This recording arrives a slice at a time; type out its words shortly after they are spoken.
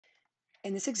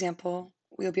In this example,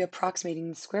 we will be approximating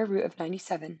the square root of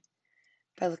 97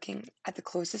 by looking at the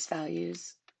closest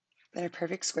values that are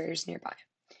perfect squares nearby.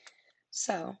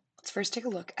 So let's first take a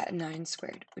look at 9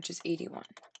 squared, which is 81.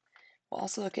 We'll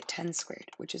also look at 10 squared,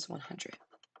 which is 100.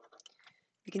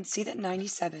 We can see that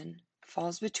 97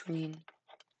 falls between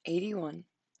 81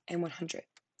 and 100.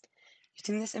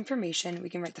 Using this information, we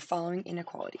can write the following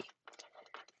inequality.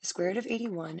 The square root of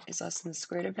 81 is less than the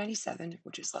square root of 97,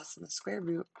 which is less than the square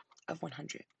root of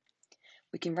 100.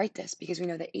 We can write this because we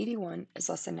know that 81 is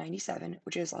less than 97,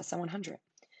 which is less than 100.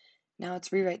 Now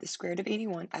let's rewrite the square root of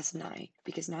 81 as 9,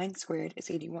 because 9 squared is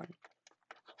 81.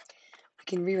 We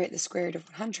can rewrite the square root of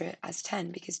 100 as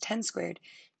 10, because 10 squared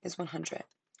is 100.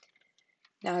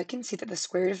 Now I can see that the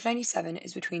square root of 97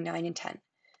 is between 9 and 10.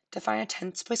 To find a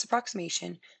tenths place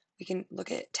approximation, we can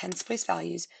look at tenths place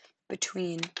values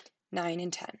between 9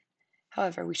 and 10.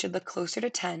 However, we should look closer to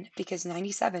 10 because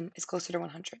 97 is closer to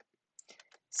 100.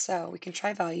 So we can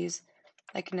try values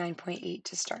like 9.8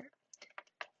 to start.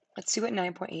 Let's see what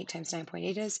 9.8 times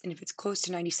 9.8 is, and if it's close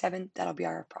to 97, that'll be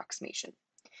our approximation.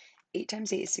 8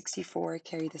 times 8 is 64,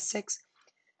 carry the 6.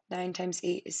 9 times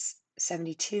 8 is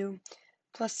 72,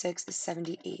 plus 6 is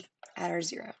 78, add our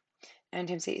 0. 9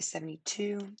 times 8 is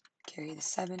 72, carry the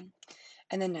 7.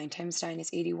 And then 9 times 9 is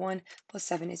 81, plus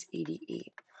 7 is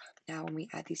 88. Now when we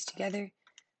add these together,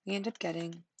 we end up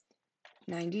getting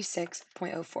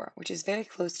 96.04, which is very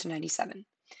close to 97.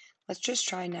 Let's just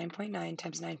try 9.9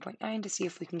 times 9.9 to see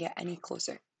if we can get any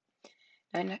closer.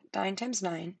 9 times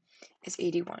 9 is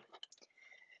 81.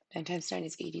 9 times 9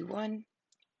 is 81,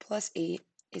 plus 8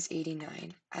 is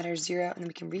 89. Add our 0, and then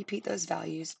we can repeat those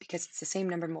values because it's the same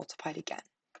number multiplied again.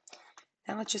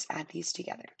 Now let's just add these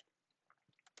together.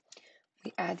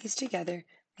 We add these together,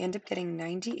 we end up getting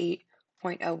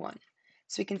 98.01.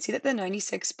 So we can see that the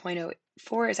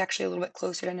 96.04 is actually a little bit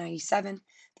closer to 97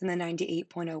 than the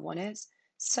 98.01 is.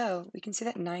 So we can see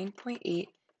that 9.8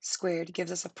 squared gives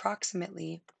us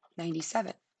approximately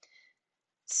 97.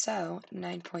 So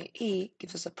 9.8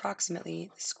 gives us approximately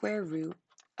the square root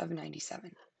of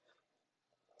 97.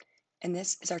 And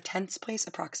this is our tenths place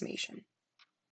approximation.